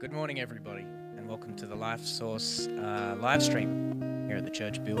Good morning, everybody, and welcome to the Life Source live stream here at the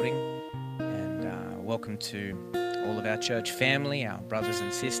church building. And welcome to all of our church family, our brothers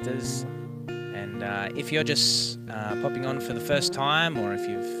and sisters. And if you're just popping on for the first time, or if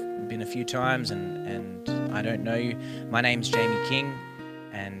you've been a few times and I don't know you, my name's Jamie King,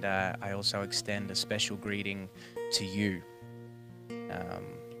 and I also extend a special greeting to you.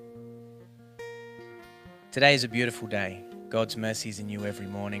 Today is a beautiful day. God's mercies are new every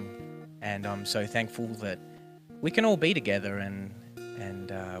morning, and I'm so thankful that we can all be together and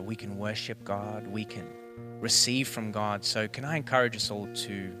we can worship God, we can receive from God. So can I encourage us all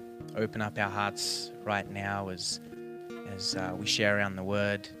to open up our hearts right now as we share around the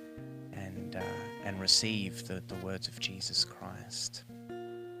Word and receive the words of Jesus Christ.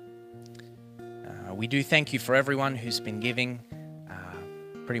 We do thank you for everyone who's been giving.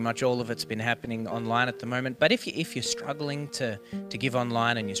 Pretty much all of it's been happening online at the moment. But if you're struggling to give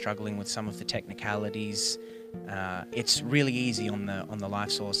online and you're struggling with some of the technicalities, it's really easy on the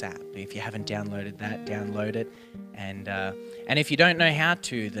Life Source app. If you haven't downloaded that, download it. And if you don't know how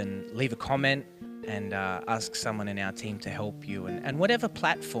to, then leave a comment and ask someone in our team to help you. And whatever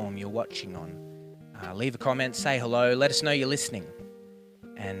platform you're watching on, leave a comment, say hello, let us know you're listening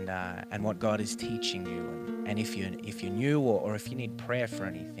and what God is teaching you. And if you're new or if you need prayer for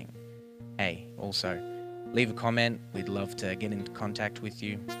anything, hey, also leave a comment. We'd love to get into contact with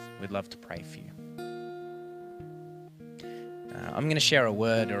you. We'd love to pray for you. I'm going to share a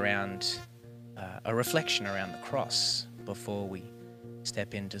word around, a reflection around the cross before we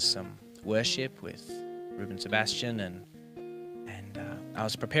step into some worship with Ruben Sebastian. And I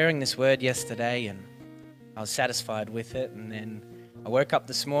was preparing this word yesterday and I was satisfied with it. And then I woke up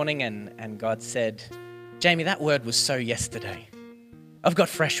this morning and God said, Jamie, that word was so yesterday. I've got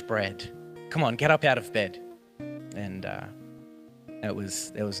fresh bread. Come on, get up out of bed. And it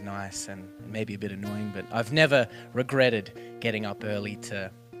was nice and maybe a bit annoying, but I've never regretted getting up early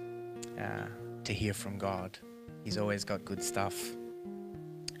to hear from God. He's always got good stuff.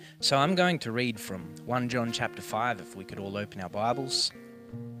 So I'm going to read from 1 John chapter 5, if we could all open our Bibles.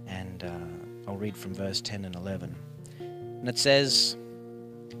 And I'll read from verse 10 and 11. And it says,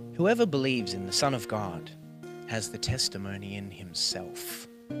 "Whoever believes in the Son of God has the testimony in himself.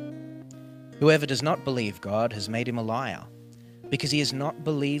 Whoever does not believe God has made him a liar, because he has not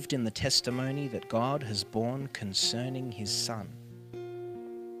believed in the testimony that God has borne concerning his Son.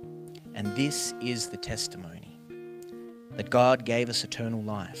 And this is the testimony, that God gave us eternal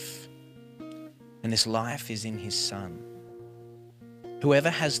life, and this life is in his Son.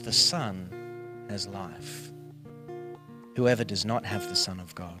 Whoever has the Son has life. Whoever does not have the Son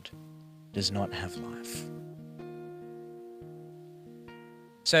of God does not have life."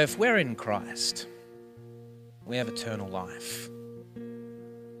 So if we're in Christ, we have eternal life.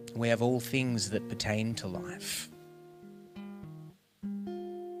 We have all things that pertain to life.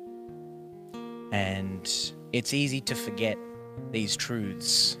 And it's easy to forget these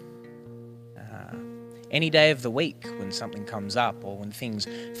truths. Any day of the week when something comes up or when things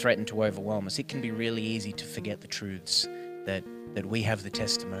threaten to overwhelm us, it can be really easy to forget the truths that we have the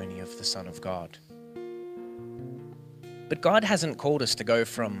testimony of the Son of God. But God hasn't called us to go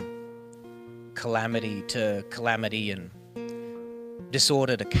from calamity to calamity and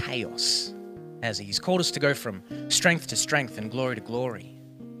disorder to chaos, has he? He's called us to go from strength to strength and glory to glory.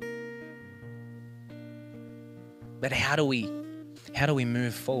 But how do we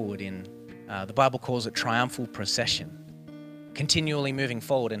move forward in, the Bible calls it triumphal procession, continually moving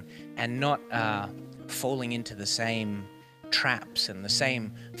forward and not falling into the same traps and the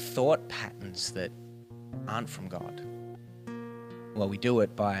same thought patterns that aren't from God? Well, we do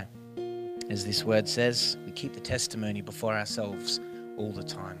it by, as this word says, we keep the testimony before ourselves all the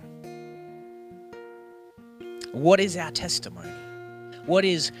time. What is our testimony? What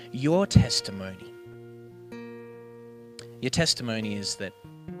is your testimony? Your testimony is that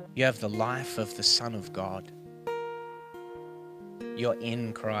you have the life of the Son of God. You're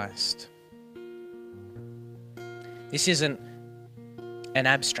in Christ. This isn't an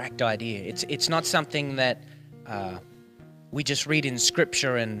abstract idea. It's not something that we just read in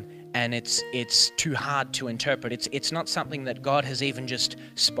Scripture and it's too hard to interpret. It's not something that God has even just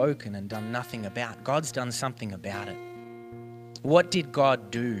spoken and done nothing about. God's done something about it. What did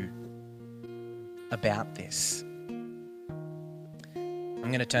God do about this? I'm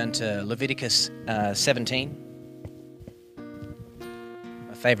going to turn to Leviticus 17,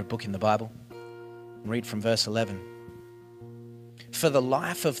 my favorite book in the Bible, and read from verse 11. "For the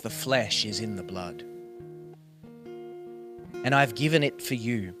life of the flesh is in the blood, and I've given it for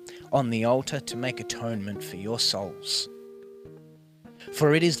you on the altar to make atonement for your souls.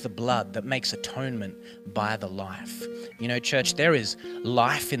 For it is the blood that makes atonement by the life. You know, church, there is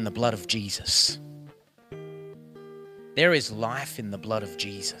life in the blood of Jesus. There is life in the blood of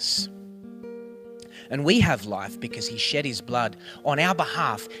Jesus. And we have life because he shed his blood on our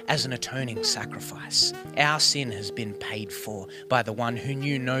behalf as an atoning sacrifice. Our sin has been paid for by the one who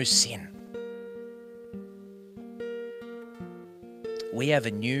knew no sin. We have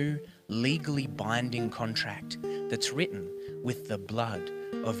a new legally binding contract that's written with the blood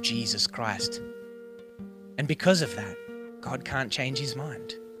of Jesus Christ. And because of that, God can't change his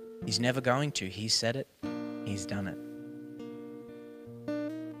mind. He's never going to. He said it. He's done it.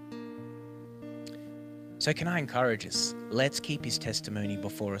 So can I encourage us? Let's keep his testimony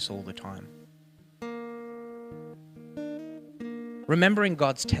before us all the time. Remembering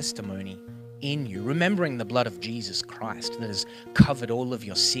God's testimony in you, remembering the blood of Jesus Christ that has covered all of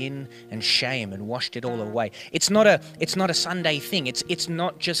your sin and shame and washed it all away. It's not a Sunday thing. It's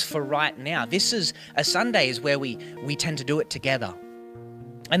not just for right now. This is a Sunday is where we tend to do it together.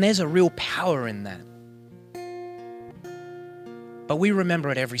 And there's a real power in that. But we remember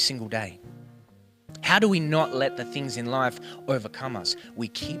it every single day. How do we not let the things in life overcome us? We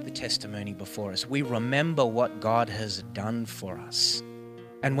keep the testimony before us. We remember what God has done for us.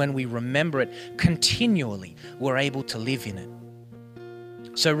 And when we remember it continually, we're able to live in it.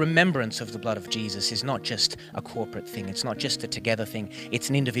 So remembrance of the blood of Jesus is not just a corporate thing. It's not just a together thing. It's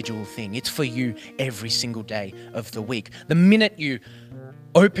an individual thing. It's for you every single day of the week. The minute you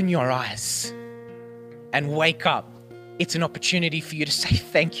open your eyes and wake up, it's an opportunity for you to say,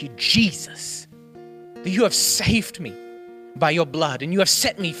 thank you, Jesus, that you have saved me by your blood and you have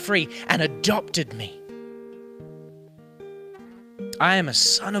set me free and adopted me. I am a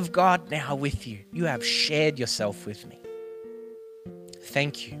son of God now with you. You have shared yourself with me.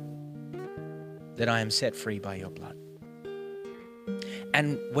 Thank you that I am set free by your blood.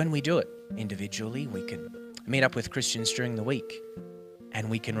 And when we do it individually, we can meet up with Christians during the week and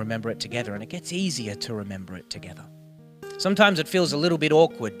we can remember it together, and it gets easier to remember it together. Sometimes it feels a little bit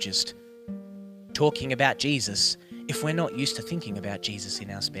awkward just talking about Jesus if we're not used to thinking about Jesus in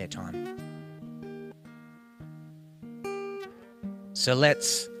our spare time. So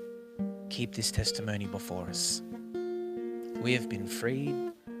let's keep this testimony before us. We have been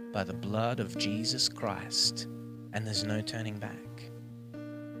freed by the blood of Jesus Christ, and there's no turning back.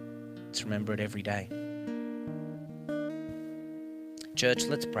 Let's remember it every day. Church,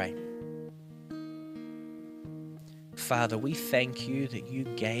 let's pray. Father, we thank you that you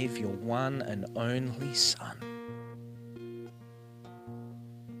gave your one and only Son,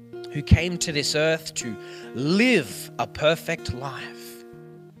 who came to this earth to live a perfect life,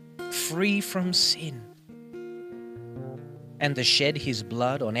 free from sin, and to shed his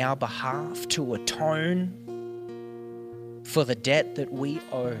blood on our behalf to atone for the debt that we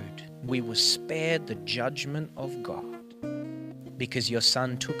owed. We were spared the judgment of God because your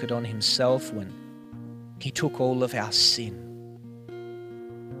Son took it on himself when he took all of our sin.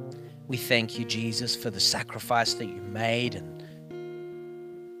 We thank you, Jesus, for the sacrifice that you made and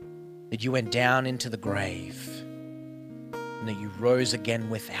that you went down into the grave and that you rose again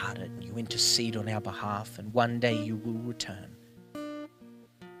without it. You intercede on our behalf, and one day you will return.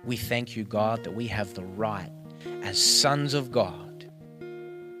 We thank you, God, that we have the right as sons of God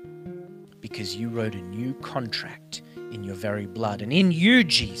because you wrote a new contract in your very blood. And in you,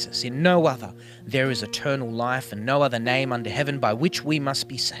 Jesus, in no other, there is eternal life and no other name under heaven by which we must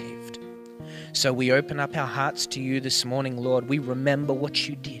be saved. So we open up our hearts to you this morning, Lord. We remember what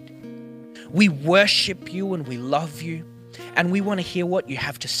you did. We worship you and we love you, and we want to hear what you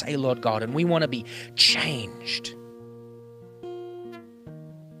have to say, Lord God, and we want to be changed.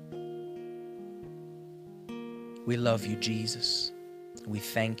 We love you, Jesus. We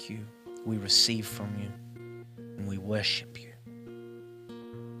thank you. We receive from you, and we worship you.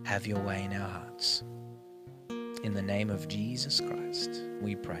 Have your way in our hearts. In the name of Jesus Christ,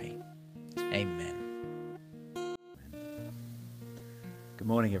 we pray. Amen. Good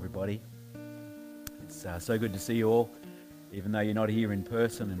morning, everybody. It's so good to see you all. Even though you're not here in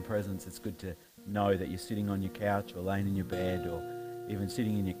person and presence, it's good to know that you're sitting on your couch or laying in your bed or even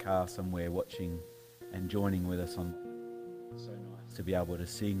sitting in your car somewhere watching and joining with us on. So nice to be able to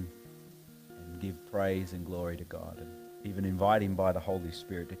sing and give praise and glory to God, and even invite him by the Holy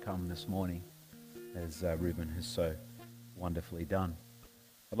Spirit to come this morning, as Ruben has so wonderfully done.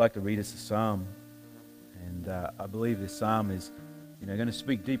 I'd like to read us a psalm, and I believe this psalm is going to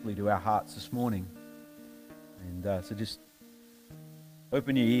speak deeply to our hearts this morning. And so just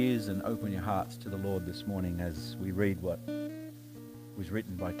open your ears and open your hearts to the Lord this morning as we read what was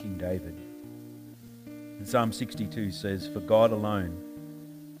written by King David. And Psalm 62 says, "For God alone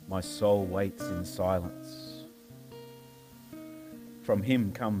my soul waits in silence. From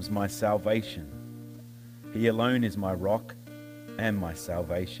him comes my salvation. He alone is my rock and my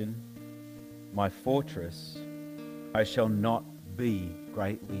salvation, my fortress. I shall not be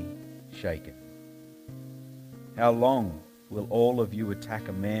greatly shaken. How long will all of you attack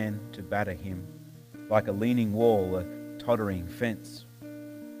a man to batter him, like a leaning wall, a tottering fence?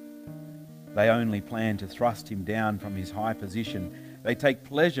 They only plan to thrust him down from his high position. They take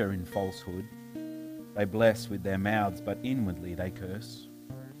pleasure in falsehood. They bless with their mouths, but inwardly they curse.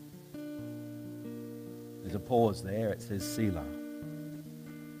 There's a pause there. It says Selah.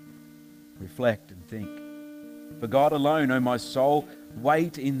 Reflect and think. For God alone, O my soul,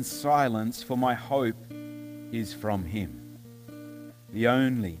 wait in silence, for my hope is from him. He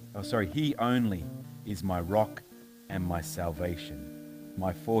only is my rock and my salvation.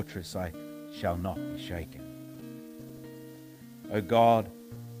 My fortress, I shall not be shaken. O God,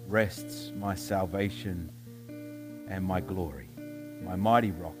 rests my salvation and my glory. My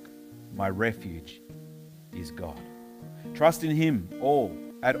mighty rock, my refuge is God. Trust in him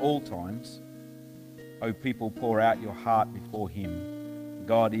at all times. O people, pour out your heart before him.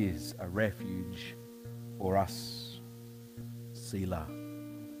 God is a refuge for us. Selah.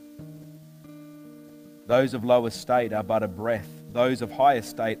 Those of low estate are but a breath. Those of high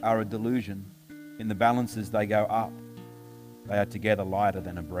estate are a delusion. In the balances they go up. They are together lighter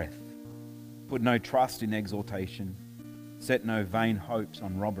than a breath. Put no trust in exaltation. Set no vain hopes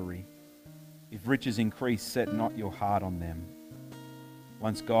on robbery. If riches increase, set not your heart on them.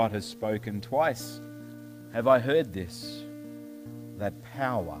 Once God has spoken, twice have I heard this, that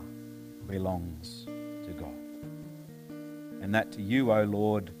power belongs to God. And that to you, O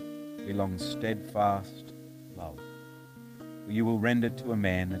Lord, belongs steadfast love. For you will render to a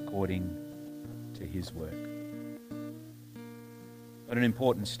man according to his work. What an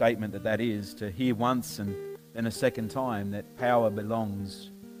important statement that is, to hear once and then a second time that power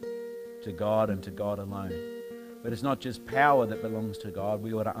belongs to God and to God alone. But it's not just power that belongs to God.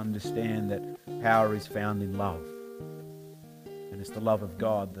 We ought to understand that power is found in love. And it's the love of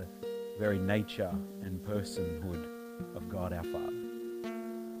God, the very nature and personhood of God our Father.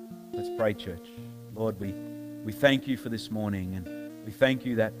 Let's pray, church. Lord, we thank you for this morning, and we thank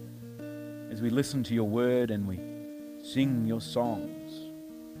you that as we listen to your word and we sing your songs,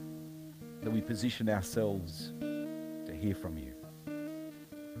 that we position ourselves to hear from you.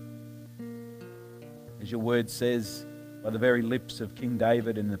 As your word says, by the very lips of King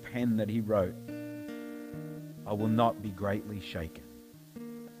David and the pen that he wrote, I will not be greatly shaken.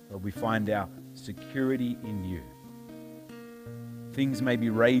 Lord, we find our security in you. Things may be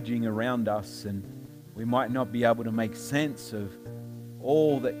raging around us, and we might not be able to make sense of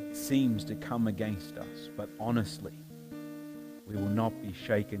all that seems to come against us. But honestly, we will not be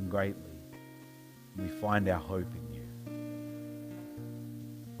shaken greatly. We find our hope in you.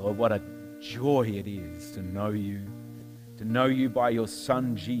 Lord, what a joy it is to know you by your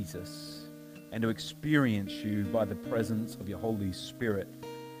Son Jesus, and to experience you by the presence of your Holy Spirit,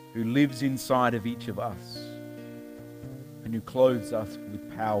 who lives inside of each of us and who clothes us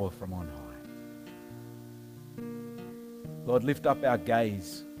with power from on high. Lord, lift up our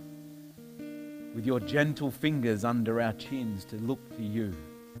gaze with your gentle fingers under our chins to look to you,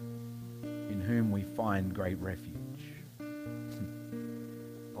 in whom we find great refuge.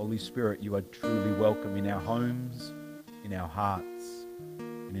 Holy Spirit, you are truly welcome in our homes, in our hearts,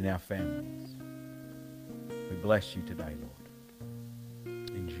 and in our families. We bless you today, Lord.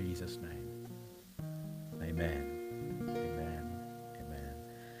 In Jesus' name, amen. Amen. Amen.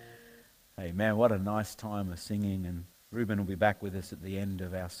 Amen. What a nice time of singing. And Ruben will be back with us at the end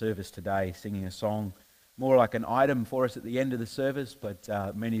of our service today, singing a song, more like an item for us at the end of the service, but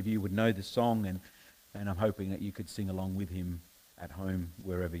many of you would know the song, and I'm hoping that you could sing along with him at home,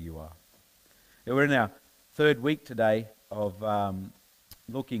 wherever you are. We're in our third week today of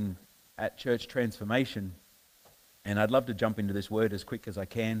looking at church transformation, and I'd love to jump into this word as quick as I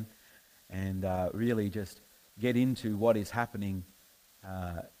can and really just get into what is happening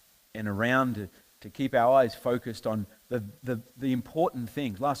and around to keep our eyes focused on the important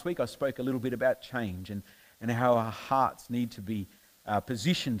things. Last week I spoke a little bit about change and how our hearts need to be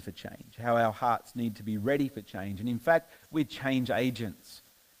positioned for change, how our hearts need to be ready for change. And in fact, we're change agents.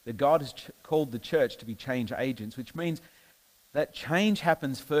 That God has called the church to be change agents, which means that change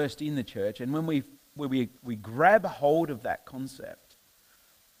happens first in the church. And when we grab hold of that concept,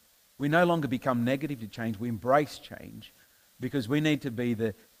 we no longer become negative to change. We embrace change because we need to be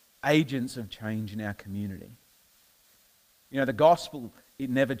the agents of change in our community. You know, the gospel it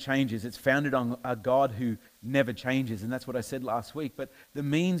never changes. It's founded on a God who never changes, and that's what I said last week. But the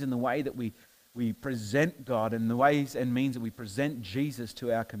means and the way that we present God and the ways and means that we present Jesus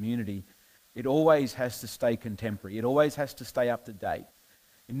to our community, it always has to stay contemporary. It always has to stay up to date.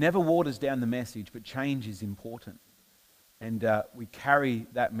 It never waters down the message, but change is important. And we carry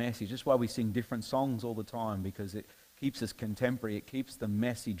that message. That's why we sing different songs all the time, because it keeps us contemporary. It keeps the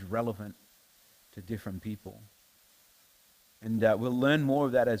message relevant to different people. And we'll learn more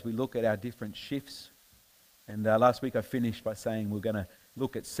of that as we look at our different shifts. And last week I finished by saying we're going to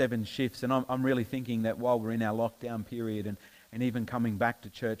look at 7 shifts. And I'm really thinking that while we're in our lockdown period and even coming back to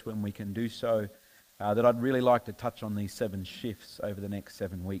church when we can do so, that I'd really like to touch on these 7 shifts over the next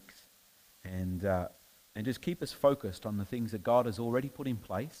 7 weeks. And just keep us focused on the things that God has already put in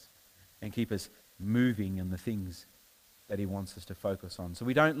place and keep us moving in the things that he wants us to focus on. So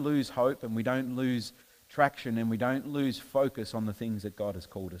we don't lose hope and we don't lose traction and we don't lose focus on the things that God has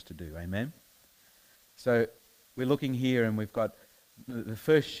called us to do. Amen? So we're looking here and we've got the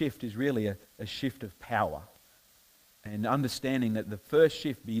first shift is really a shift of power. And understanding that the first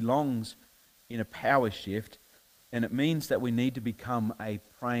shift belongs in a power shift, and it means that we need to become a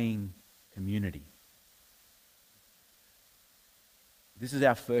praying community. This is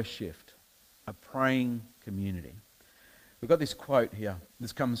our first shift, a praying community. We've got this quote here.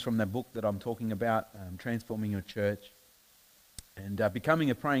 This comes from the book that I'm talking about, Transforming Your Church. And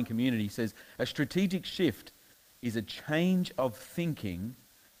becoming a praying community says, a strategic shift is a change of thinking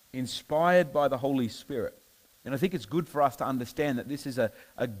inspired by the Holy Spirit. And I think it's good for us to understand that this is a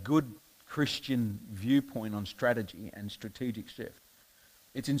good Christian viewpoint on strategy and strategic shift.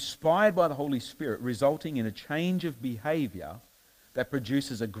 It's inspired by the Holy Spirit, resulting in a change of behavior that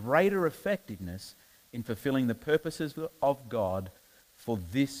produces a greater effectiveness in fulfilling the purposes of God for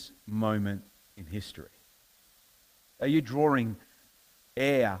this moment in history. Are you drawing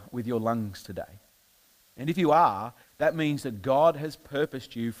air with your lungs today? And if you are, that means that God has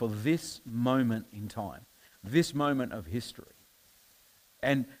purposed you for this moment in time, this moment of history.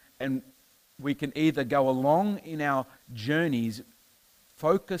 And we can either go along in our journeys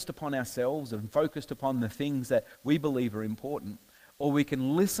focused upon ourselves and focused upon the things that we believe are important, or we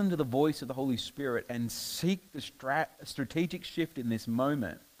can listen to the voice of the Holy Spirit and seek the strategic shift in this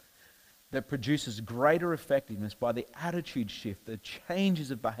moment that produces greater effectiveness by the attitude shift, the changes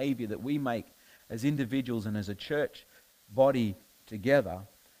of behavior that we make as individuals and as a church body together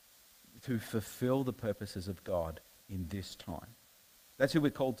to fulfill the purposes of God in this time. That's who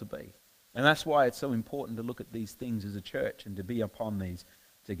we're called to be. And that's why it's so important to look at these things as a church and to be upon these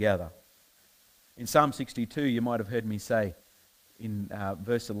together. In Psalm 62, you might have heard me say, in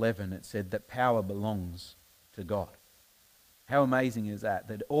verse 11, it said that power belongs to God. How amazing is that?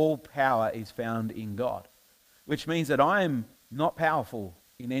 That all power is found in God. Which means that I am not powerful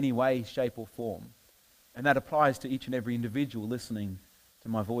in any way, shape or form. And that applies to each and every individual listening to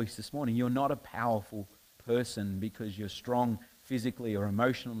my voice this morning. You're not a powerful person because you're strong physically or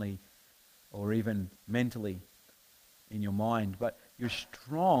emotionally or even mentally in your mind. But you're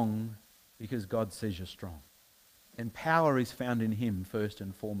strong because God says you're strong. And power is found in him first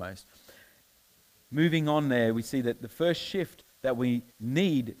and foremost. Moving on there, we see that the first shift that we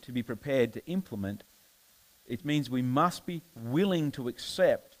need to be prepared to implement, it means we must be willing to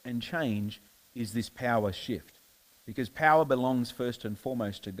accept and change, is this power shift. Because power belongs first and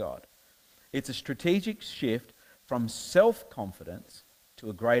foremost to God. It's a strategic shift from self-confidence to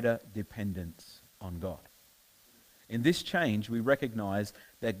a greater dependence on God. In this change, we recognize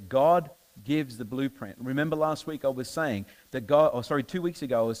that God gives the blueprint. Remember last week I was saying that 2 weeks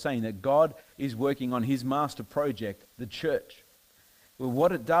ago I was saying that God is working on his master project, the church. Well,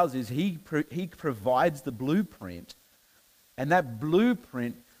 what it does is he provides the blueprint, and that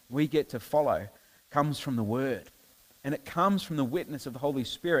blueprint we get to follow comes from the Word. And it comes from the witness of the Holy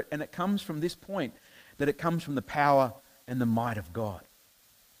Spirit, and it comes from this point that it comes from the power and the might of God.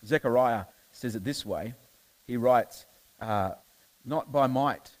 Zechariah says it this way. He writes, not by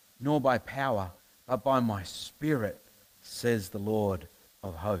might, nor by power, but by my Spirit, says the Lord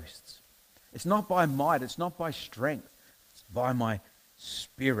of hosts. It's not by might, it's not by strength, it's by my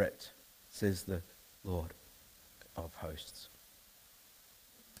Spirit, says the Lord of hosts.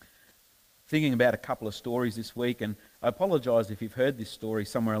 Thinking about a couple of stories this week, and I apologize if you've heard this story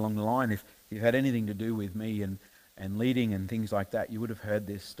somewhere along the line. If you've had anything to do with me and leading and things like that, you would have heard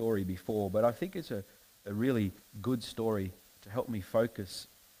this story before. But I think it's a really good story to help me focus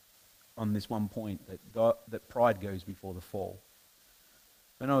on this one point, that pride goes before the fall.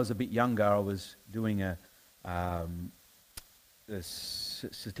 When I was a bit younger, I was doing a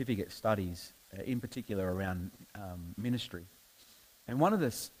certificate studies, in particular around ministry. And one of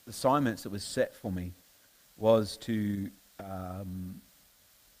the assignments that was set for me was to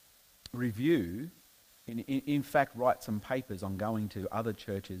review, in fact, write some papers on going to other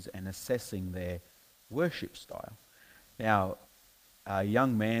churches and assessing their worship style. Now, a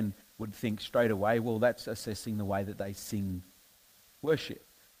young man would think straight away, well, that's assessing the way that they sing worship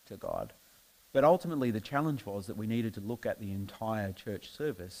to God. But ultimately, the challenge was that we needed to look at the entire church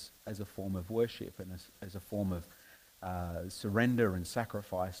service as a form of worship and as a form of surrender and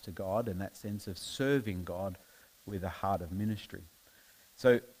sacrifice to God, and that sense of serving God with a heart of ministry.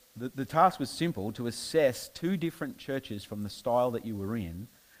 So the task was simple: to assess 2 different churches from the style that you were in,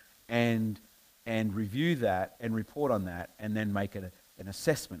 and review that and report on that, and then make an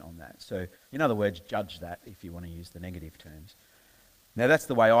assessment on that. So, in other words, judge that, if you want to use the negative terms. Now, that's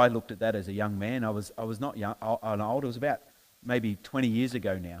the way I looked at that as a young man. I was not young, I'm old. It was about maybe 20 years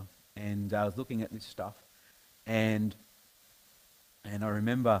ago now, and I was looking at this stuff, and I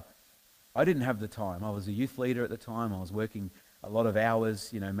remember I didn't have the time. I was a youth leader at the time. I was working a lot of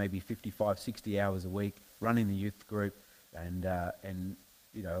hours, maybe 55, 60 hours a week, running the youth group, and I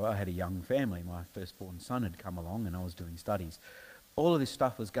had a young family. My firstborn son had come along, and I was doing studies. All of this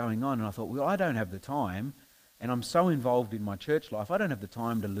stuff was going on, and I thought, well, I don't have the time, and I'm so involved in my church life, I don't have the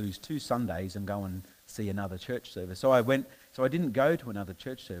time to lose 2 Sundays and go and see another church service. So I didn't go to another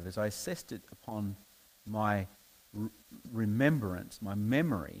church service. I assessed it upon my remembrance, my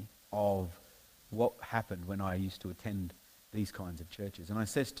memory of what happened when I used to attend these kinds of churches. And I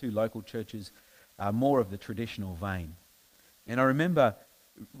assessed 2 local churches, more of the traditional vein. And I remember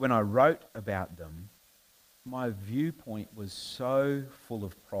when I wrote about them, my viewpoint was so full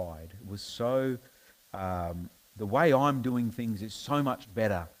of pride. It was so, the way I'm doing things is so much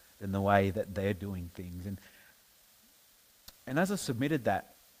better than the way that they're doing things. And as I submitted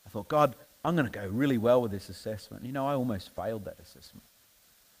that, I thought, God, I'm going to go really well with this assessment. I almost failed that assessment.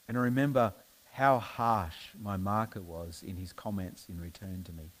 And I remember how harsh my marker was in his comments in return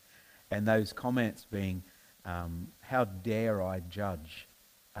to me. And those comments being, how dare I judge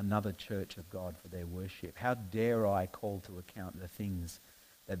another church of God for their worship? How dare I call to account the things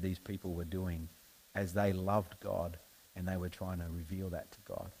that these people were doing as they loved God and they were trying to reveal that to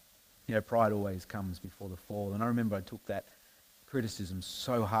God? Pride always comes before the fall. And I remember I took that criticism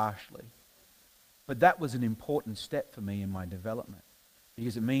so harshly. But that was an important step for me in my development,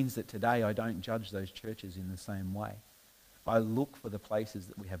 because it means that today I don't judge those churches in the same way. I look for the places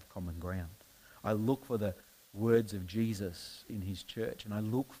that we have common ground. I look for the words of Jesus in his church, and I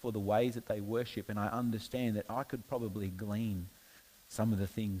look for the ways that they worship, and I understand that I could probably glean some of the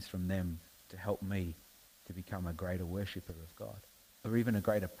things from them to help me to become a greater worshipper of God, or even a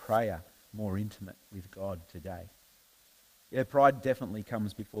greater prayer, more intimate with God today. Yeah, pride definitely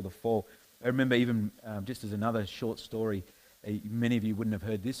comes before the fall. I remember even, just as another short story, many of you wouldn't have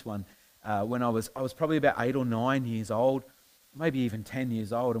heard this one, when I was probably about 8 or 9 years old, maybe even 10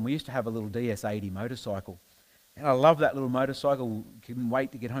 years old, and we used to have a little DS80 motorcycle. And I loved that little motorcycle. Couldn't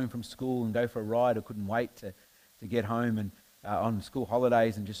wait to get home from school and go for a ride. I couldn't wait to get home and on school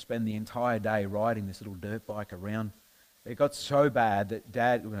holidays and just spend the entire day riding this little dirt bike around. It got so bad that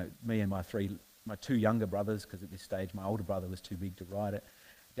Dad, me and my 2 younger brothers, because at this stage my older brother was too big to ride it,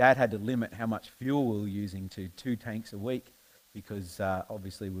 Dad had to limit how much fuel we were using to 2 tanks a week, because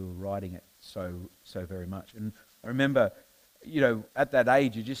obviously we were riding it so very much. And I remember, at that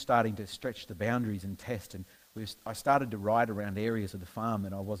age, you're just starting to stretch the boundaries and test. And I started to ride around areas of the farm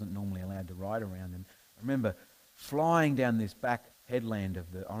that I wasn't normally allowed to ride around. And I remember flying down this back headland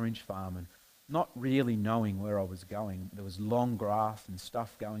of the orange farm and not really knowing where I was going. There was long grass and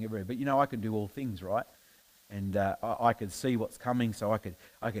stuff going everywhere. But I could do all things, right? And I could see what's coming, so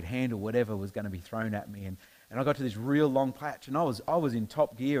I could handle whatever was going to be thrown at me. And I got to this real long patch, and I was in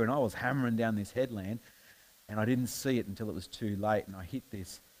top gear, and I was hammering down this headland, and I didn't see it until it was too late, and I hit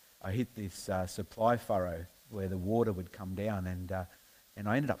this supply furrow where the water would come down, and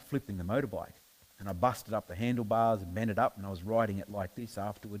I ended up flipping the motorbike, and I busted up the handlebars and bent it up, and I was riding it like this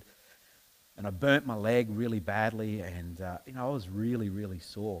afterward, and I burnt my leg really badly, and I was really, really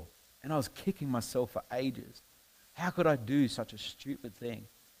sore. And I was kicking myself for ages. How could I do such a stupid thing?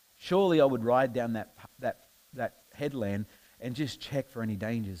 Surely I would ride down that headland and just check for any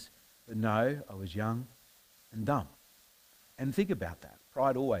dangers. But no, I was young and dumb. And think about that.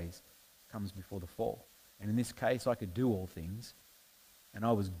 Pride always comes before the fall. And in this case, I could do all things, and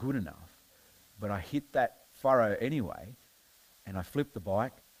I was good enough. But I hit that furrow anyway, and I flipped the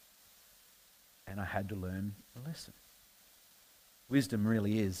bike, and I had to learn a lesson. Wisdom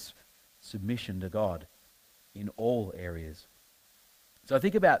really is submission to God in all areas. So I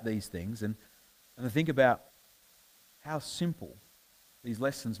think about these things, and I think about how simple These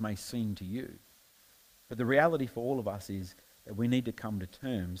lessons may seem to you. But the reality for all of us is that we need to come to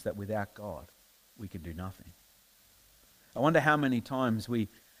terms that without God, we can do nothing. I wonder how many times we've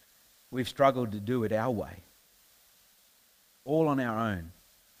struggled to do it our way, all on our own,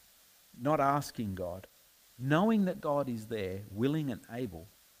 not asking God, knowing that God is there, willing and able,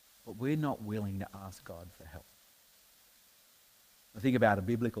 but we're not willing to ask God for help. I think about a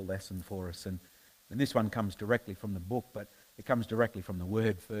biblical lesson for us, and this one comes directly from the book, but it comes directly from the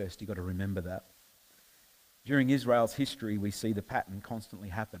word first. You've got to remember that. During Israel's history, we see the pattern constantly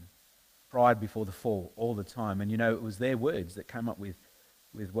happen. Pride before the fall, all the time. And it was their words that came up with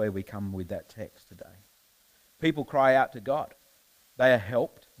where we come with that text today. People cry out to God. They are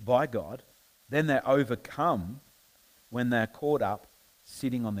helped by God. Then they're overcome when they're caught up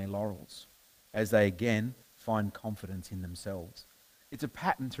sitting on their laurels, as they again find confidence in themselves. It's a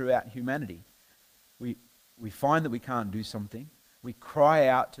pattern throughout humanity. We find that we can't do something. We cry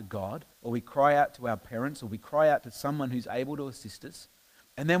out to God, or we cry out to our parents, or we cry out to someone who's able to assist us.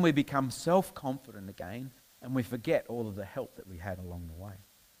 And then we become self-confident again, and we forget all of the help that we had along the way.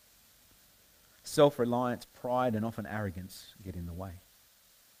 Self-reliance, pride, and often arrogance get in the way.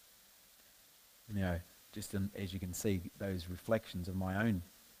 Just as you can see, those reflections of my own,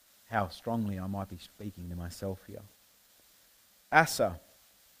 how strongly I might be speaking to myself here. Asa,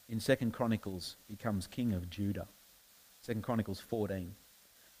 in 2 Chronicles, becomes king of Judah. 2 Chronicles 14.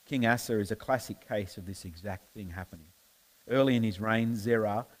 King Asa is a classic case of this exact thing happening. Early in his reign,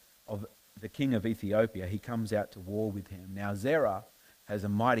 Zerah, of the king of Ethiopia, he comes out to war with him. Now Zerah has a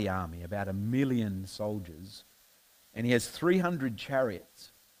mighty army, about 1 million soldiers, and he has 300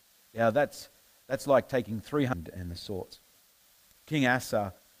 chariots. Now that's like taking 300 and the swords. King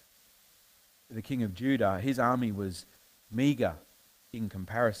Asa, the king of Judah, his army was meager in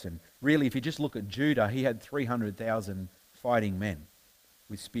comparison. Really, if you just look at Judah, he had 300,000 fighting men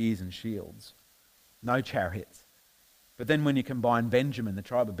with spears and shields. No chariots. But then when you combine Benjamin, the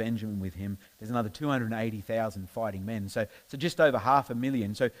tribe of Benjamin with him, there's another 280,000 fighting men. So just over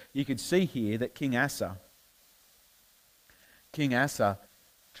 500,000. So you could see here that King Asa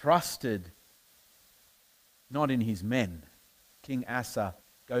trusted not in his men. King Asa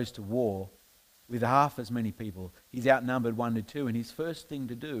goes to war with half as many people. He's outnumbered 1 to 2, and his first thing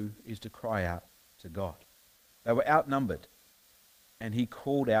to do is to cry out to God. They were outnumbered, and he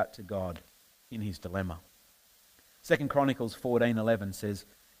called out to God in his dilemma. 2 Chronicles 14:11 says,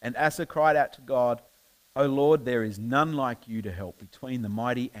 "And Asa cried out to God, O Lord, there is none like you to help between the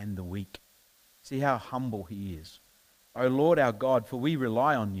mighty and the weak." See how humble he is. "O Lord our God, for we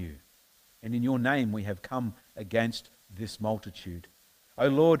rely on you, and in your name we have come against this multitude. O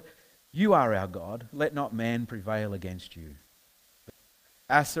Lord, you are our God, let not man prevail against you."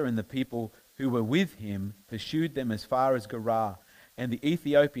 Asa and the people who were with him pursued them as far as Gerar, and the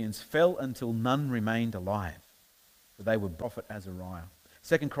Ethiopians fell until none remained alive, for they were prophet Azariah.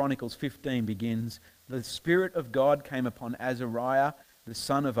 2 Chronicles 15 begins, "The Spirit of God came upon Azariah, the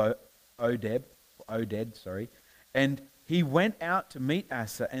son of Oded, and he went out to meet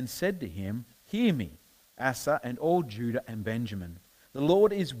Asa and said to him, 'Hear me, Asa and all Judah and Benjamin. The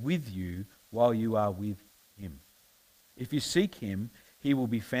Lord is with you while you are with him. If you seek him, he will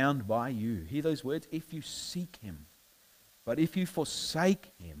be found by you.'" Hear those words? If you seek him. "But if you forsake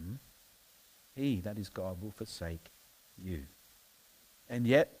him, he," that is God, "will forsake you." And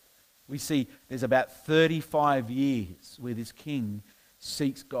yet, we see there's about 35 years where this king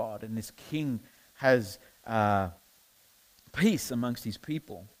seeks God, and this king has peace amongst his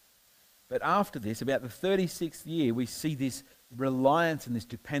people. But after this, about the 36th year, we see this reliance and this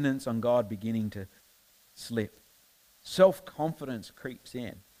dependence on God beginning to slip. Self-confidence creeps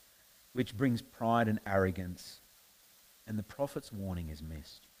in, which brings pride and arrogance, and the prophet's warning is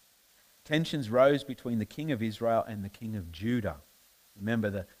missed. Tensions rose between the king of Israel and the king of Judah.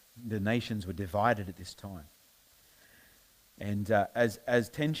 Remember, the nations were divided at this time. And as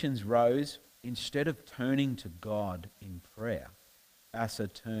tensions rose, instead of turning to God in prayer, Asa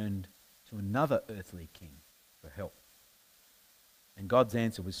turned to another earthly king for help. And God's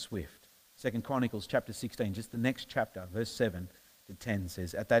answer was swift. 2 Chronicles chapter 16, just the next chapter, verse 7 to 10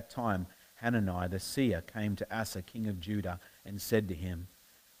 says, "At that time Hanani the seer came to Asa, king of Judah, and said to him,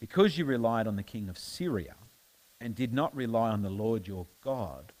 'Because you relied on the king of Syria and did not rely on the Lord your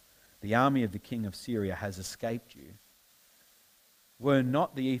God, the army of the king of Syria has escaped you. Were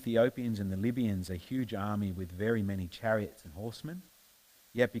not the Ethiopians and the Libyans a huge army with very many chariots and horsemen?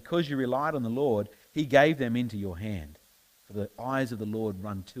 Yet because you relied on the Lord, he gave them into your hand. For the eyes of the Lord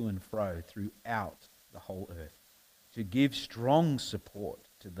run to and fro throughout the whole earth, to give strong support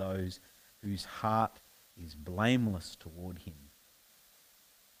to those whose heart is blameless toward him.'"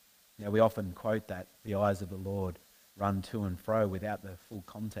 Now, we often quote that the eyes of the Lord run to and fro without the full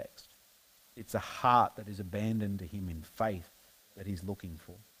context. It's a heart that is abandoned to him in faith that he's looking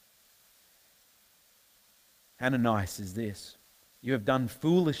for. Ananias is this: you have done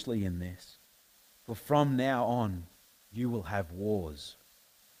foolishly in this, for from now on you will have wars.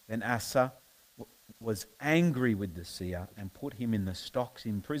 Then Asa was angry with the seer and put him in the stocks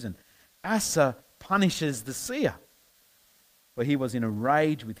in prison. Asa punishes the seer, for he was in a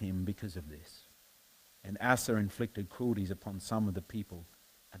rage with him because of this. And Asa inflicted cruelties upon some of the people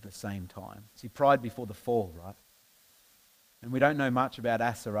at the same time. See, pride before the fall, right? And we don't know much about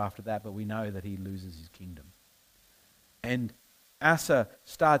Asa after that, but we know that he loses his kingdom. And Asa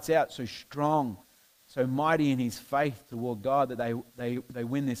starts out so strong, so mighty in his faith toward God that they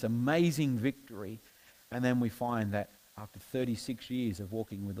win this amazing victory. And then we find that after 36 years of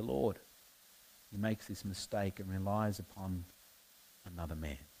walking with the Lord, he makes this mistake and relies upon another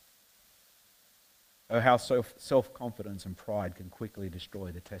man. Oh, how self-confidence and pride can quickly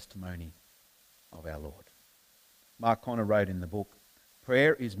destroy the testimony of our Lord. Mark Connor wrote in the book,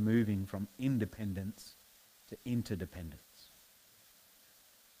 prayer is moving from independence to interdependence.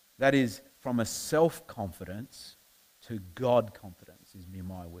 That is, from a self-confidence to God confidence, is mere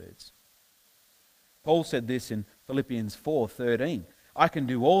my words. Paul said this in Philippians 4:13. I can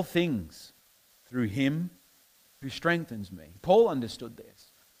do all things through him who strengthens me. Paul understood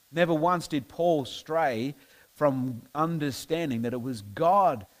this. Never once did Paul stray from understanding that it was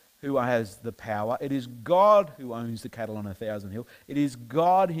God who has the power. It is God who owns the cattle on 1,000 hills. It is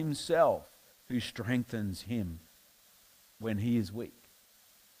God himself who strengthens him when he is weak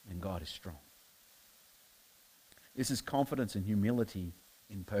and God is strong. This is confidence and humility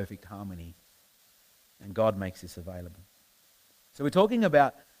in perfect harmony, and God makes this available. So we're talking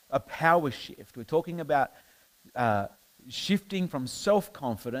about a power shift. We're talking about shifting from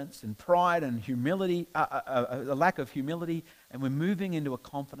self-confidence and pride and humility, a lack of humility, and we're moving into a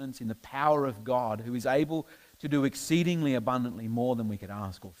confidence in the power of God, who is able to do exceedingly abundantly more than we could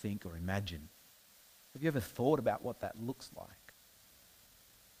ask or think or imagine. Have you ever thought about what that looks like?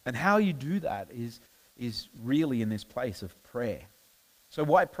 And how you do that is really in this place of prayer. So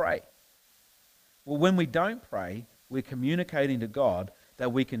why pray? Well, when we don't pray, we're communicating to God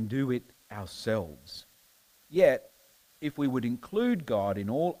that we can do it ourselves. Yet, if we would include God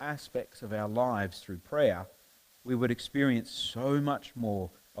in all aspects of our lives through prayer, we would experience so much more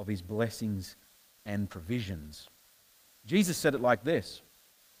of his blessings and provisions. Jesus said it like this.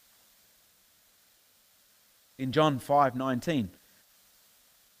 In John 5:19,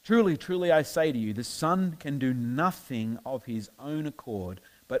 truly, truly I say to you, the Son can do nothing of his own accord,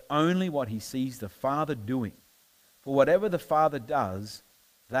 but only what he sees the Father doing. For whatever the Father does,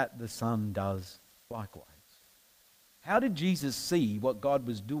 that the Son does likewise. How did Jesus see what God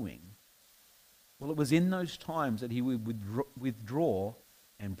was doing? Well, it was in those times that he would withdraw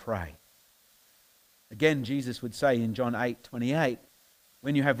and pray. Again, Jesus would say in John 8:28,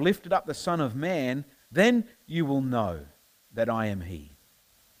 when you have lifted up the Son of Man, then you will know that I am he,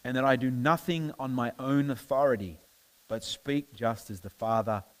 and that I do nothing on my own authority, but speak just as the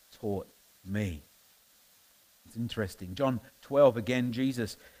Father taught me. It's interesting. John 12, again,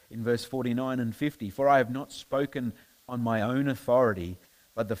 Jesus in verse 49 and 50, for I have not spoken on my own authority,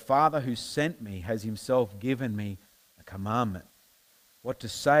 but the Father who sent me has himself given me a commandment, what to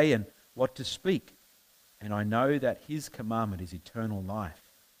say and what to speak. And I know that his commandment is eternal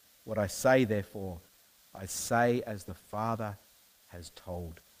life. What I say, therefore, I say as the Father has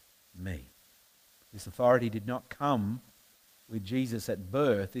told me. This authority did not come with Jesus at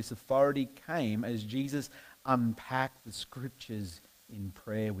birth. This authority came as Jesus unpacked the scriptures in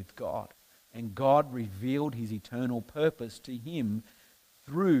prayer with God. And God revealed his eternal purpose to him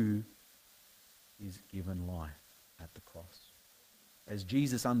through his given life at the cross. As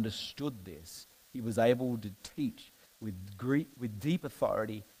Jesus understood this, he was able to teach with deep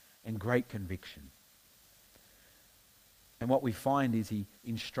authority and great conviction. And what we find is he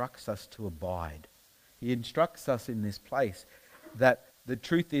instructs us to abide. He instructs us in this place that the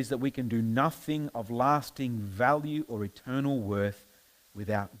truth is that we can do nothing of lasting value or eternal worth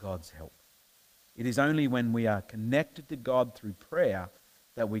without God's help. It is only when we are connected to God through prayer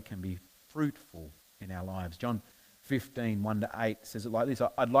that we can be fruitful in our lives. John 15, 1-8 says it like this.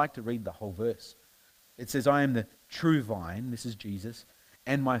 I'd like to read the whole verse. It says, I am the true vine, this is Jesus,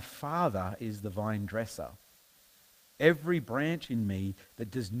 and my Father is the vine dresser. Every branch in me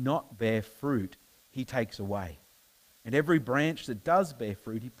that does not bear fruit, he takes away. And every branch that does bear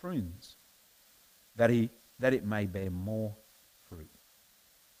fruit, he prunes, that it may bear more fruit.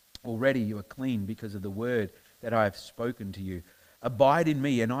 Already you are clean because of the word that I have spoken to you. Abide in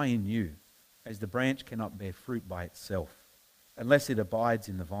me and I in you, as the branch cannot bear fruit by itself, unless it abides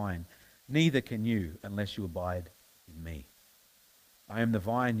in the vine. Neither can you unless you abide in me. I am the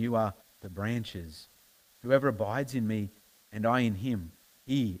vine, you are the branches. Whoever abides in me and I in him,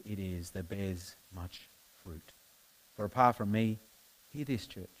 he it is that bears much fruit. For apart from me, hear this,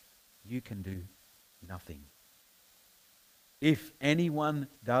 church, you can do nothing. If anyone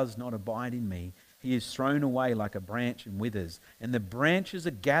does not abide in me, he is thrown away like a branch and withers, and the branches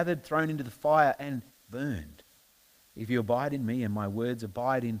are gathered, thrown into the fire, and burned. If you abide in me and my words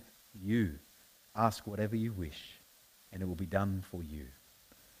abide in you, ask whatever you wish, and it will be done for you.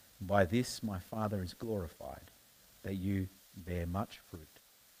 By this my Father is glorified, that you bear much fruit,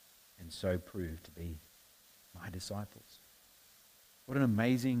 and so prove to be my disciples. What an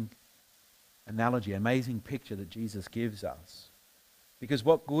amazing analogy, amazing picture that Jesus gives us. Because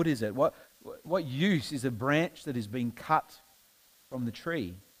what good is it? What use is a branch that is being cut from the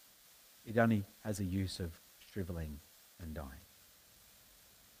tree? It only has a use of shriveling and dying.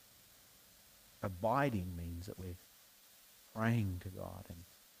 Abiding means that we're praying to God and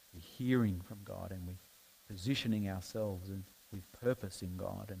we're hearing from God and we're positioning ourselves and with purpose in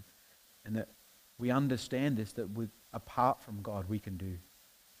God, and that we understand this, that apart from God we can do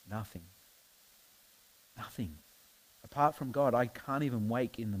nothing. Nothing. Apart from God, I can't even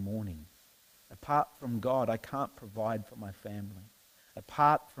wake in the morning. Apart from God, I can't provide for my family.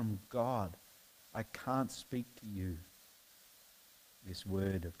 Apart from God, I can't speak to you this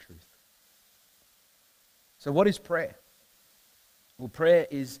word of truth. So what is prayer? Well, prayer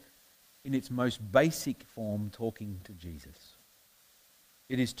is, in its most basic form, talking to Jesus.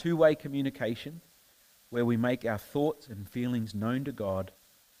 It is two-way communication where we make our thoughts and feelings known to God,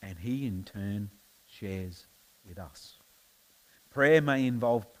 and He in turn shares with us. Prayer may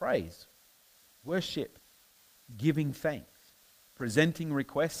involve praise, worship, giving thanks, presenting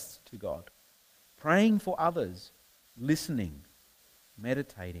requests to God, praying for others, listening,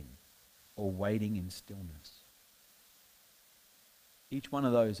 meditating, or waiting in stillness. Each one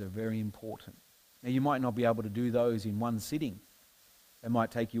of those are very important. Now, you might not be able to do those in one sitting. It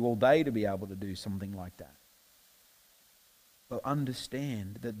might take you all day to be able to do something like that. But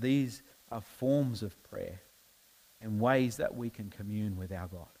understand that these are forms of prayer and ways that we can commune with our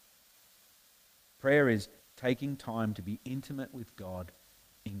God. Prayer is taking time to be intimate with God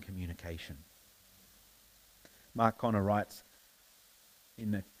in communication. Mark Connor writes,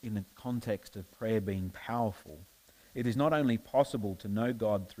 in the context of prayer being powerful, it is not only possible to know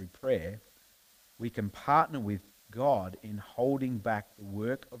God through prayer, we can partner with God in holding back the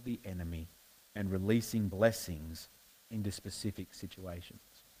work of the enemy and releasing blessings into specific situations.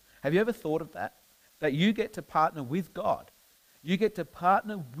 Have you ever thought of that? That you get to partner with God. You get to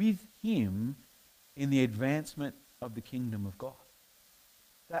partner with Him in the advancement of the kingdom of God.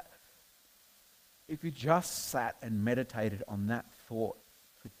 That if you just sat and meditated on that thought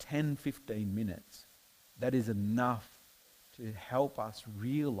for 10, 15 minutes, that is enough to help us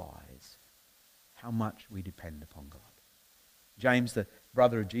realize how much we depend upon God. James, the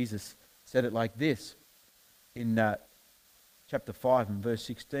brother of Jesus, said it like this in chapter 5 and verse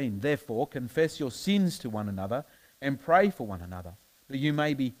 16. Therefore, confess your sins to one another and pray for one another, that you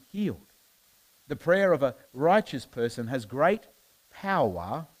may be healed. The prayer of a righteous person has great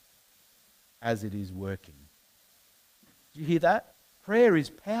power as it is working. Do you hear that? Prayer is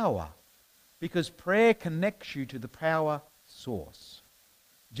power, because prayer connects you to the power source.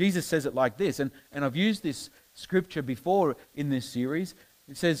 Jesus says it like this, and I've used this scripture before in this series.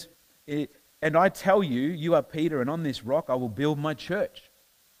 It says, and I tell you, you are Peter, and on this rock I will build my church,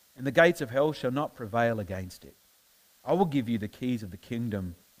 and the gates of hell shall not prevail against it. I will give you the keys of the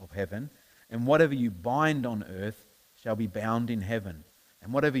kingdom of heaven, and whatever you bind on earth shall be bound in heaven,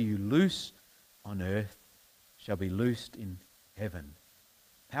 and whatever you loose on earth shall be loosed in heaven.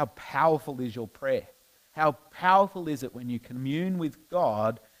 How powerful is your prayer? How powerful is it when you commune with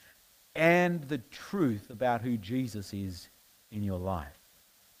God and the truth about who Jesus is in your life?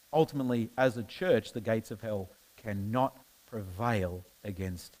 Ultimately, as a church, the gates of hell cannot prevail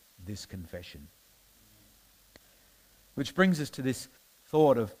against this confession. Which brings us to this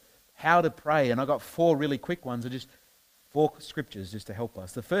thought of how to pray. And I've got 4 really quick ones, or just 4 scriptures just to help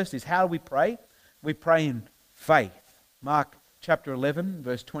us. The first is, how do we pray? We pray in faith. Mark chapter 11,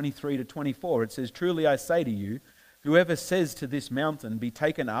 verse 23 to 24, it says, truly I say to you, whoever says to this mountain, be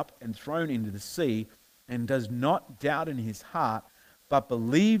taken up and thrown into the sea, and does not doubt in his heart, but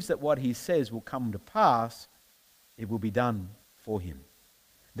believes that what he says will come to pass, it will be done for him.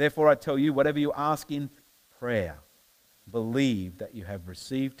 Therefore I tell you, whatever you ask in prayer, believe that you have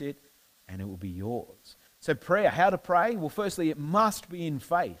received it, and it will be yours. So prayer, how to pray? Well, firstly, it must be in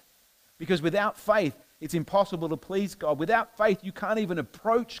faith. Because without faith, it's impossible to please God. Without faith, you can't even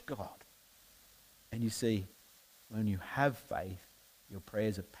approach God. And you see, when you have faith, your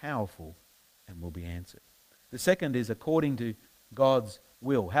prayers are powerful and will be answered. The second is according to God's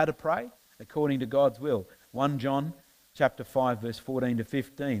will. How to pray? According to God's will. 1 John chapter 5, verse 14 to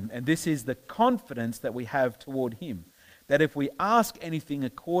 15. And this is the confidence that we have toward him, that if we ask anything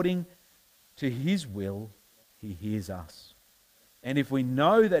according to his will, he hears us. And if we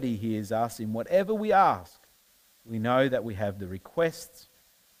know that he hears us in whatever we ask, we know that we have the requests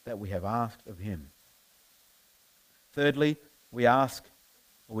that we have asked of him. Thirdly, we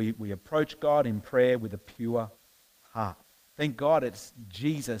approach God in prayer with a pure heart. Thank God it's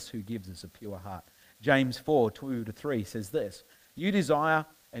Jesus who gives us a pure heart. James 4, 2-3 says this, you desire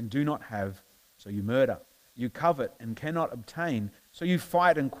and do not have, so you murder. You covet and cannot obtain, so you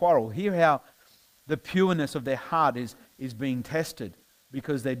fight and quarrel. Hear how the pureness of their heart is being tested,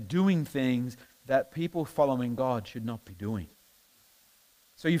 because they're doing things that people following God should not be doing.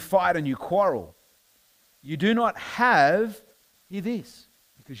 So you fight and you quarrel. You do not have, hear this,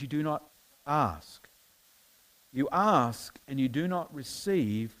 because you do not ask. You ask and you do not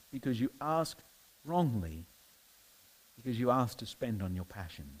receive because you ask wrongly, because you ask to spend on your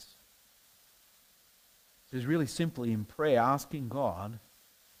passions. So it's really simply in prayer, asking God,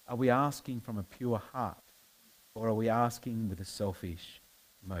 are we asking from a pure heart, or are we asking with a selfish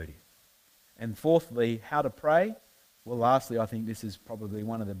motive? And fourthly, how to pray? Well, lastly, I think this is probably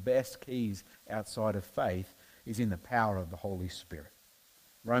one of the best keys outside of faith, is in the power of the Holy Spirit.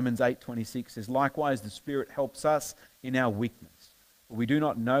 Romans 8:26 says, likewise the Spirit helps us in our weakness. For we do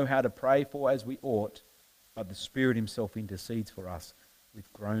not know how to pray for as we ought, but the Spirit himself intercedes for us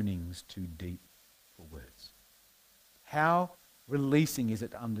with groanings too deep for words. How releasing is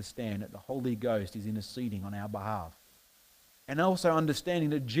it to understand that the Holy Ghost is interceding on our behalf? And also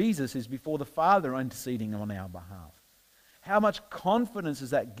understanding that Jesus is before the Father interceding on our behalf. How much confidence does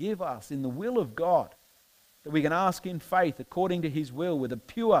that give us in the will of God, that we can ask in faith according to his will with a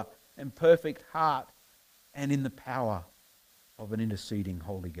pure and perfect heart and in the power of an interceding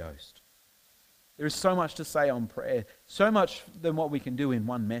Holy Ghost. There is so much to say on prayer, so much than what we can do in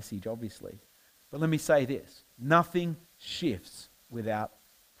one message, obviously. But let me say this, nothing shifts without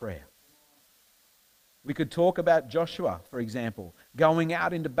prayer. We could talk about Joshua, for example, going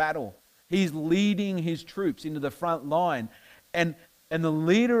out into battle. He's leading his troops into the front line. And the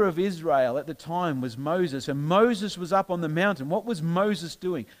leader of Israel at the time was Moses. And Moses was up on the mountain. What was Moses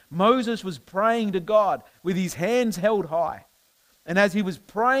doing? Moses was praying to God with his hands held high. And as he was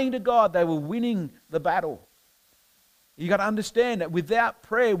praying to God, they were winning the battle. You got to understand that without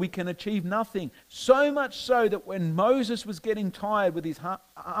prayer we can achieve nothing. So much so that when Moses was getting tired with his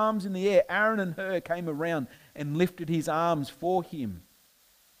arms in the air, Aaron and Hur came around and lifted his arms for him.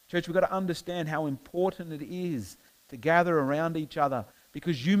 Church, we've got to understand how important it is to gather around each other,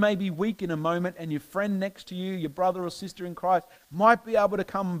 because you may be weak in a moment and your friend next to you, your brother or sister in Christ, might be able to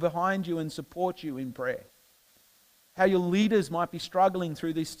come behind you and support you in prayer. How your leaders might be struggling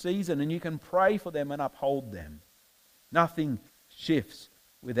through this season and you can pray for them and uphold them. Nothing shifts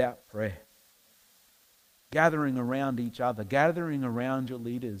without prayer. Gathering around each other, gathering around your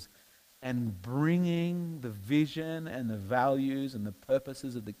leaders, and bringing the vision and the values and the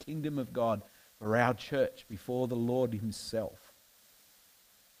purposes of the kingdom of God for our church before the Lord himself.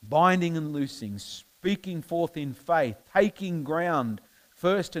 Binding and loosing, speaking forth in faith, taking ground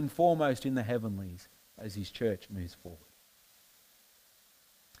first and foremost in the heavenlies as his church moves forward.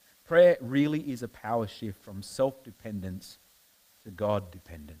 Prayer really is a power shift from self-dependence to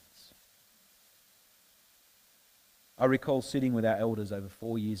God-dependence. I recall sitting with our elders over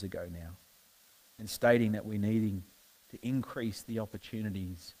 4 years ago now and stating that we're needing to increase the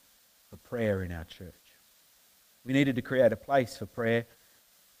opportunities for prayer in our church. We needed to create a place for prayer.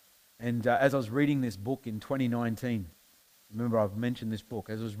 And as I was reading this book in 2019, remember I've mentioned this book,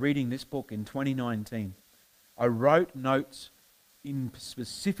 as I was reading this book in 2019, I wrote notes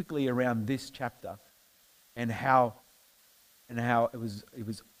specifically around this chapter and how it was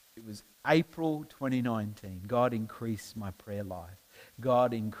April 2019. God increased my prayer life.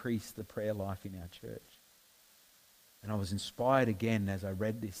 God increased the prayer life in our church. And I was inspired again as I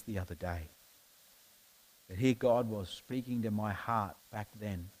read this the other day, that here God was speaking to my heart back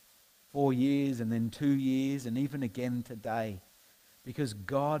then, 4 years and then 2 years and even again today, because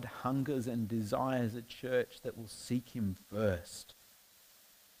God hungers and desires a church that will seek him first.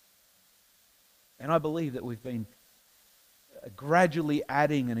 And I believe that we've been gradually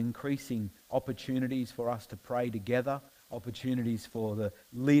adding and increasing opportunities for us to pray together. opportunities for the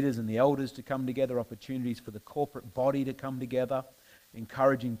leaders and the elders to come together, opportunities for the corporate body to come together,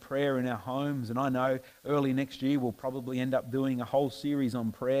 encouraging prayer in our homes. And I know early next year we'll probably end up doing a whole series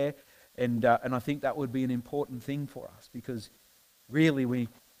on prayer, and I think that would be an important thing for us, because really we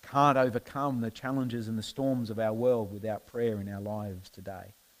can't overcome the challenges and the storms of our world without prayer in our lives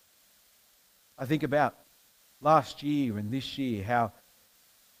today. I think about last year and this year, how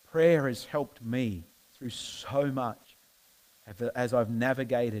prayer has helped me through so much as I've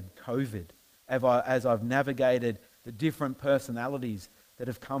navigated COVID, as I've navigated the different personalities that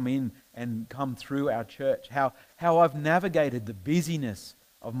have come in and come through our church, how I've navigated the busyness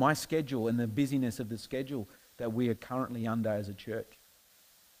of my schedule and the busyness of the schedule that we are currently under as a church.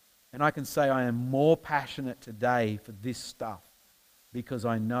 And I can say I am more passionate today for this stuff because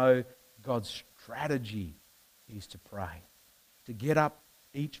I know God's strategy is to pray, to get up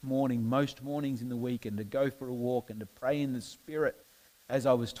each morning, most mornings in the week, and to go for a walk and to pray in the Spirit. As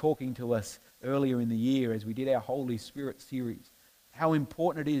I was talking to us earlier in the year as we did our Holy Spirit series, how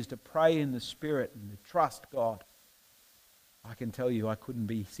important it is to pray in the Spirit and to trust God. I can tell you I couldn't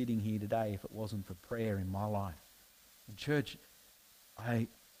be sitting here today if it wasn't for prayer in my life. And church,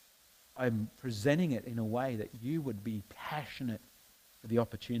 I'm presenting it in a way that you would be passionate for the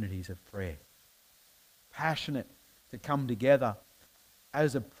opportunities of prayer. Passionate to come together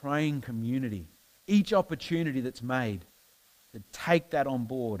as a praying community. Each opportunity that's made, to take that on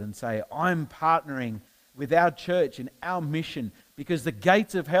board and say, I'm partnering with our church in our mission, because the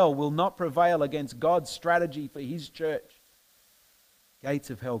gates of hell will not prevail against God's strategy for His church. Gates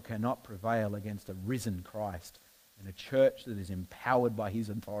of hell cannot prevail against a risen Christ and a church that is empowered by His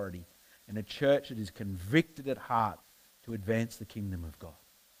authority, and a church that is convicted at heart to advance the kingdom of God.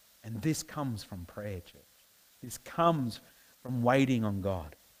 And this comes from prayer, church. This comes from waiting on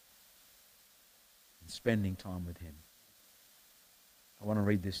God and spending time with Him. I want to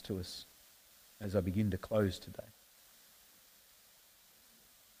read this to us as I begin to close today.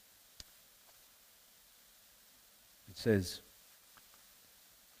 It says,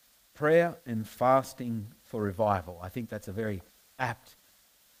 prayer and fasting for revival. I think that's a very apt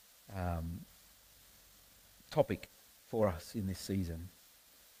topic for us in this season.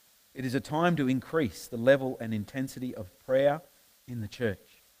 It is a time to increase the level and intensity of prayer in the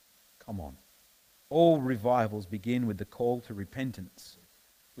church. Come on. All revivals begin with the call to repentance,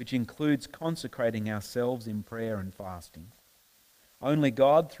 which includes consecrating ourselves in prayer and fasting. Only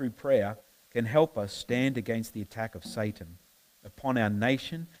God, through prayer, can help us stand against the attack of Satan upon our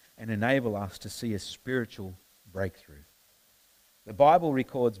nation and enable us to see a spiritual breakthrough. The Bible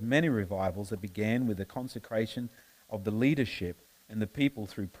records many revivals that began with the consecration of the leadership and the people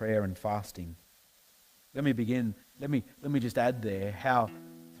through prayer and fasting. Let me just add there how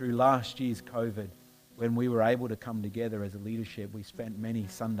through last year's COVID, when we were able to come together as a leadership, we spent many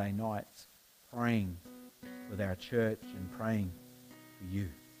Sunday nights praying with our church and praying for you.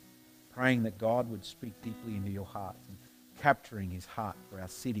 Praying that God would speak deeply into your hearts and capturing His heart for our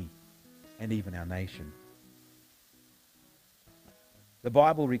city and even our nation. The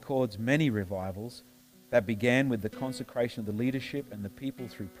Bible records many revivals that began with the consecration of the leadership and the people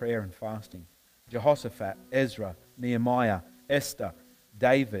through prayer and fasting. Jehoshaphat, Ezra, Nehemiah, Esther,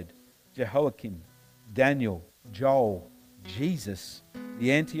 David, Jehoiakim, Daniel, Joel, Jesus,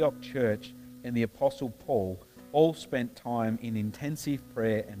 the Antioch church, and the Apostle Paul all spent time in intensive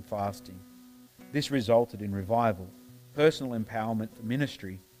prayer and fasting. This resulted in revival, personal empowerment for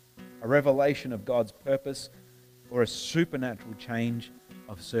ministry, a revelation of God's purpose, or a supernatural change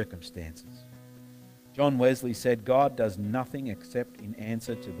of circumstances. John Wesley said, God does nothing except in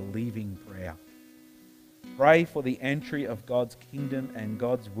answer to believing prayer. Pray for the entry of God's kingdom and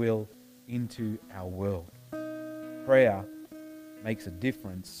God's will into our world. Prayer makes a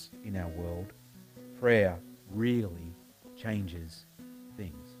difference in our world. Prayer really changes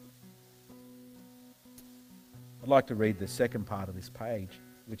things. I'd like to read the second part of this page,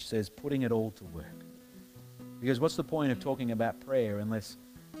 which says, putting it all to work. Because what's the point of talking about prayer unless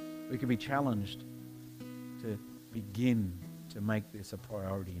we can be challenged to begin to make this a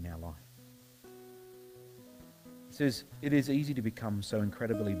priority in our life? It says, it is easy to become so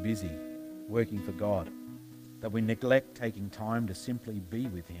incredibly busy working for God that we neglect taking time to simply be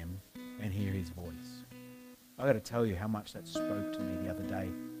with Him and hear His voice. I've got to tell you how much that spoke to me the other day,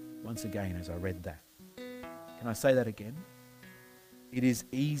 once again, as I read that. Can I say that again? It is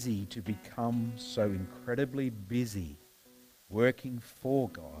easy to become so incredibly busy working for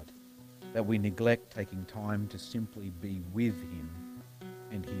God that we neglect taking time to simply be with Him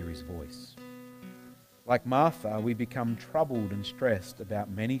and hear His voice. Like Martha, we become troubled and stressed about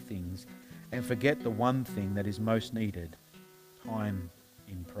many things and forget the one thing that is most needed, time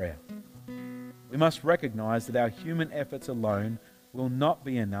in prayer. We must recognize that our human efforts alone will not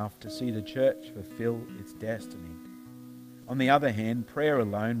be enough to see the church fulfill its destiny. On the other hand, prayer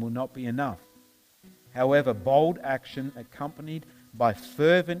alone will not be enough. However, bold action accompanied by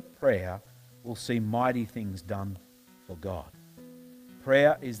fervent prayer will see mighty things done for God.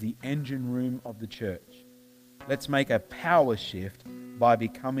 Prayer is the engine room of the church. Let's make a power shift by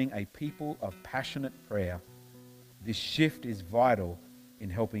becoming a people of passionate prayer. This shift is vital in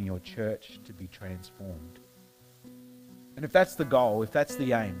helping your church to be transformed. And if that's the goal, if that's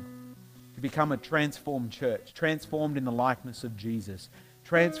the aim, to become a transformed church, transformed in the likeness of Jesus,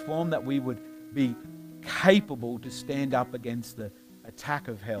 transformed that we would be capable to stand up against the attack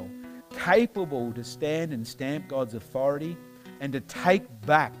of hell, capable to stand and stamp God's authority and to take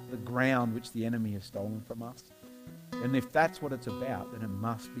back the ground which the enemy has stolen from us. And if that's what it's about, then it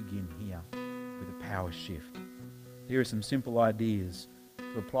must begin here with a power shift. Here are some simple ideas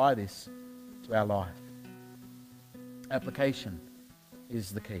to apply this to our life. Application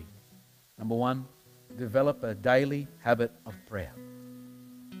is the key. Number one, develop a daily habit of prayer.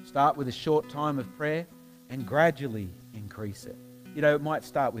 Start with a short time of prayer and gradually increase it. You know, it might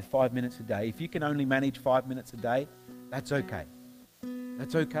start with 5 minutes a day. If you can only manage 5 minutes a day, that's okay.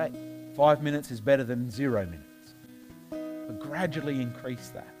 That's okay. 5 minutes is better than 0 minutes. But gradually increase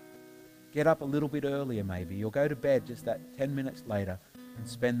that. Get up a little bit earlier maybe, or go to bed just that 10 minutes later and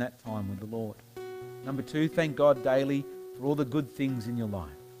spend that time with the Lord. Number two, thank God daily for all the good things in your life.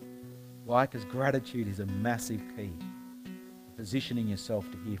 Why? Because gratitude is a massive key to positioning yourself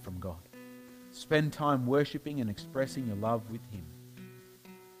to hear from God. Spend time worshiping and expressing your love with Him.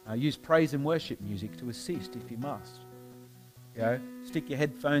 Use praise and worship music to assist if you must. You know, stick your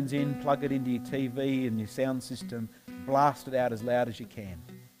headphones in, plug it into your TV and your sound system, blast it out as loud as you can.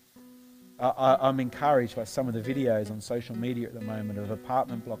 I'm encouraged by some of the videos on social media at the moment of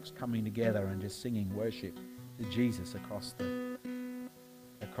apartment blocks coming together and just singing worship to Jesus across the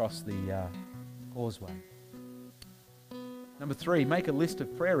causeway. Number three, make a list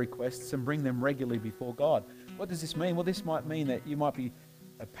of prayer requests and bring them regularly before God. What does this mean? Well, this might mean that you might be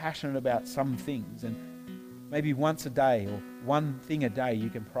passionate about some things, and maybe once a day or one thing a day you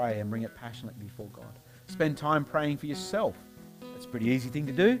can pray and bring it passionately before God. Spend time praying for yourself. That's a pretty easy thing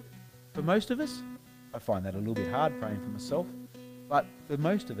to do for most of us. I find that a little bit hard praying for myself, but for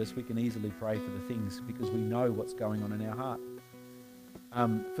most of us we can easily pray for the things because we know what's going on in our heart.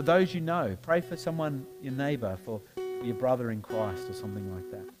 For those you know, pray for someone, your neighbour, for your brother in Christ or something like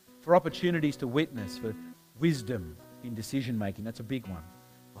that. For opportunities to witness, for wisdom in decision making, that's a big one.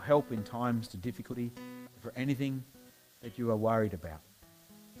 For help in times to difficulty, for anything that you are worried about.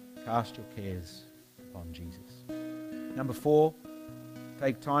 Cast your cares upon Jesus. Number four,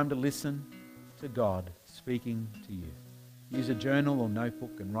 take time to listen to God speaking to you. Use a journal or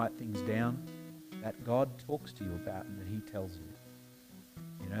notebook and write things down that God talks to you about and that He tells you.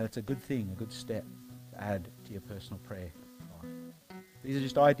 You know, that's a good thing, a good step to add to your personal prayer life. These are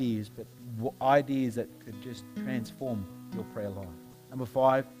just ideas, but ideas that could just transform your prayer life. Number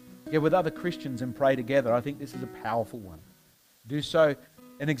five, get with other Christians and pray together. I think this is a powerful one. Do so.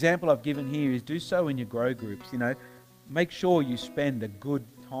 An example I've given here is do so in your grow groups. You know, make sure you spend a good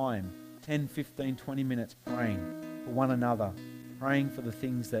time, 10, 15, 20 minutes praying for one another, praying for the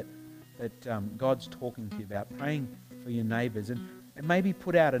things that God's talking to you about, praying for your neighbours, and maybe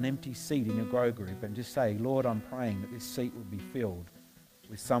put out an empty seat in your grow group and just say, Lord, I'm praying that this seat would be filled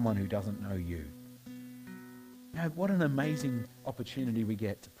with someone who doesn't know you. You know, what an amazing opportunity we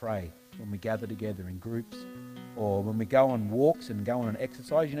get to pray when we gather together in groups or when we go on walks and go on an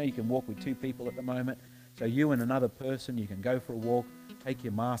exercise. You know, you can walk with two people at the moment. So you and another person, you can go for a walk, take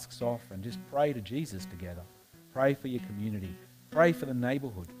your masks off and just pray to Jesus together. Pray for your community. Pray for the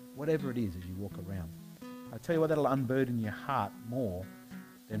neighbourhood, whatever it is as you walk around. I tell you what, that'll unburden your heart more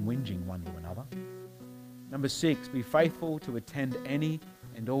than whinging one to another. Number six, be faithful to attend any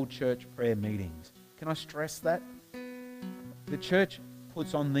and all church prayer meetings. Can I stress that? The church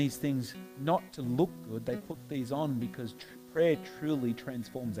puts on these things not to look good. They put these on because prayer truly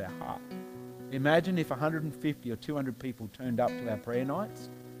transforms our heart. Imagine if 150 or 200 people turned up to our prayer nights.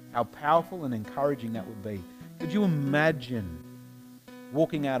 How powerful and encouraging that would be. Could you imagine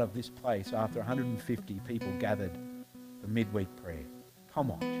walking out of this place after 150 people gathered for midweek prayer?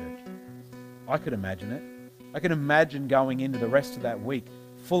 Come on, church. I could imagine it. I can imagine going into the rest of that week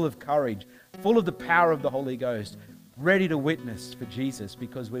full of courage, full of the power of the Holy Ghost, ready to witness for Jesus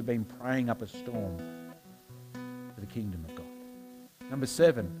because we've been praying up a storm for the kingdom of God. Number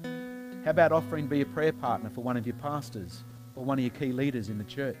seven, how about offering to be a prayer partner for one of your pastors or one of your key leaders in the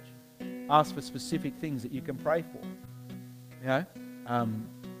church? ask for specific things that you can pray for. You know,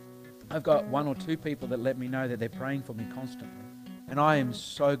 I've got one or two people that let me know that they're praying for me constantly. And I am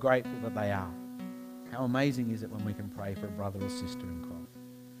so grateful that they are. How amazing is it when we can pray for a brother or sister in Christ?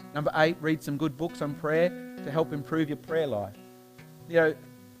 Number 8, read some good books on prayer to help improve your prayer life. You know,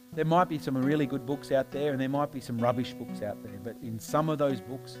 there might be some really good books out there and there might be some rubbish books out there, but in some of those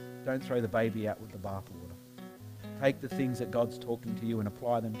books, don't throw the baby out with the bathwater. Take the things that God's talking to you and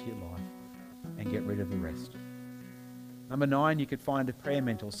apply them to your life and get rid of the rest. Number 9, you could find a prayer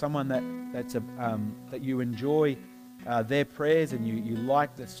mentor, someone that you enjoy their prayers and you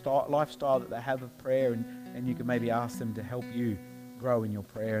like the lifestyle that they have of prayer, and you can maybe ask them to help you grow in your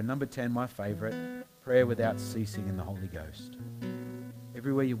prayer. And number 10, my favorite, prayer without ceasing in the Holy Ghost.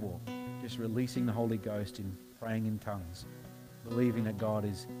 Everywhere you walk, just releasing the Holy Ghost in praying in tongues, believing that God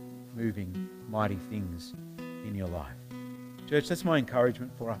is moving mighty things in your life. Church, that's my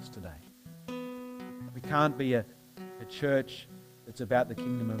encouragement for us today. We can't be a church that's about the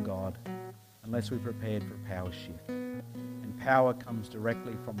kingdom of God unless we're prepared for a power shift. And power comes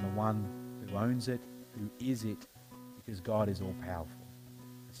directly from the one who owns it, who is it, because God is all powerful.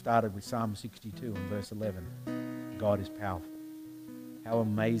 It started with Psalm 62 and verse 11. God is powerful. How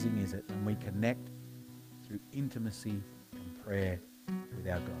amazing is it when we connect through intimacy and prayer with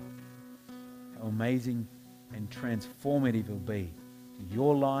our God. How amazing and transformative it will be to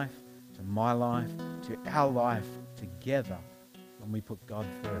your life, to my life, to our life together when we put God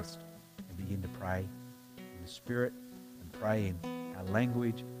first and begin to pray in the Spirit and pray in our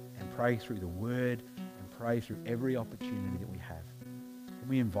language and pray through the Word and pray through every opportunity that we have. Can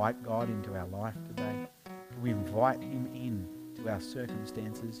we invite God into our life today? Can we invite Him in to our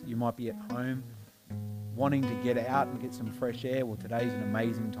circumstances? You might be at home wanting to get out and get some fresh air. Well, today's an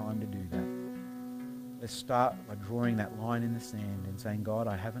amazing time to do that. Let's start by drawing that line in the sand and saying, God,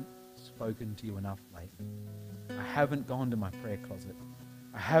 I haven't spoken to you enough lately. I haven't gone to my prayer closet.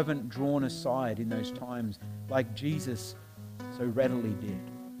 I haven't drawn aside in those times like Jesus so readily did.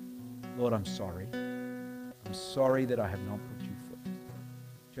 Lord, I'm sorry. I'm sorry that I have not put you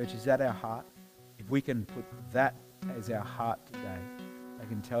first. Church, is that our heart? If we can put that as our heart today, I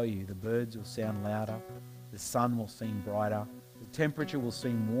can tell you the birds will sound louder, the sun will seem brighter, the temperature will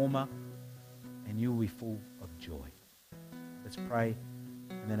seem warmer, and you will be full of joy. Let's pray,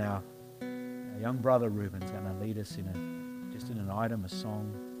 and then our young brother Ruben's going to lead us in an item, a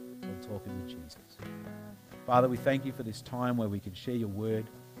song, called Talking with Jesus. Father, we thank you for this time where we can share your word.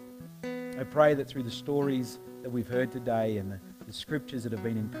 I pray that through the stories that we've heard today and the scriptures that have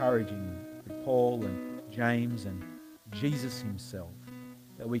been encouraging with Paul and James and Jesus himself,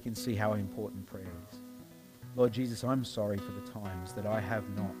 that we can see how important prayer is. Lord Jesus, I'm sorry for the times that I have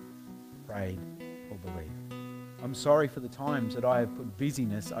not prayed or believed. I'm sorry for the times that I have put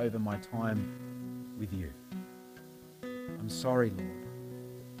busyness over my time with you. I'm sorry, Lord,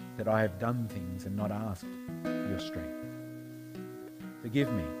 that I have done things and not asked for your strength.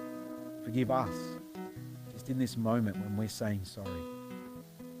 Forgive me. Forgive us. Just in this moment when we're saying sorry.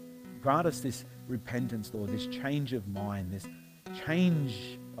 Grant us this repentance, Lord, this change of mind, this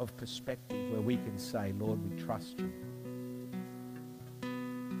change of perspective where we can say, Lord, we trust you.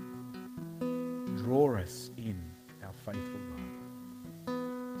 Draw us in, our faithful God,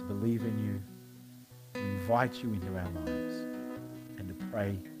 to believe in you, to invite you into our lives, and to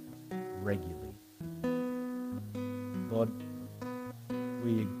pray regularly. Lord,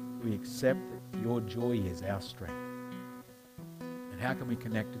 we accept that your joy is our strength. And how can we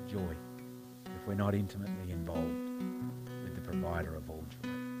connect to joy if we're not intimately involved with the provider of all joy?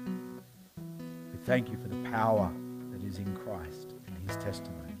 We thank you for the power that is in Christ and his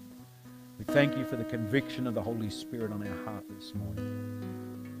testimony. We thank you for the conviction of the Holy Spirit on our heart this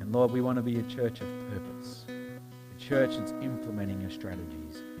morning. And Lord, we want to be a church of purpose, a church that's implementing your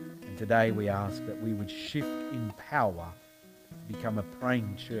strategies. And today we ask that we would shift in power to become a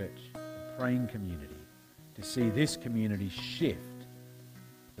praying church, a praying community, to see this community shift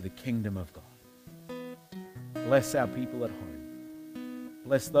for the kingdom of God. Bless our people at home.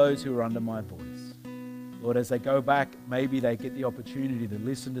 Bless those who are under my voice. Lord, as they go back, maybe they get the opportunity to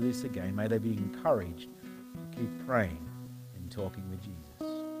listen to this again. May they be encouraged to keep praying and talking with Jesus.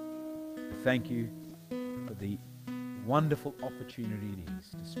 We thank you for the wonderful opportunity it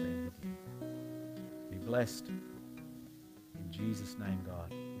is to spend with you. Be blessed. In Jesus' name,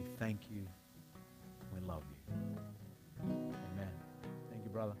 God, we thank you. We love you. Amen. Thank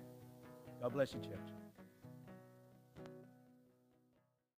you, brother. God bless you, church.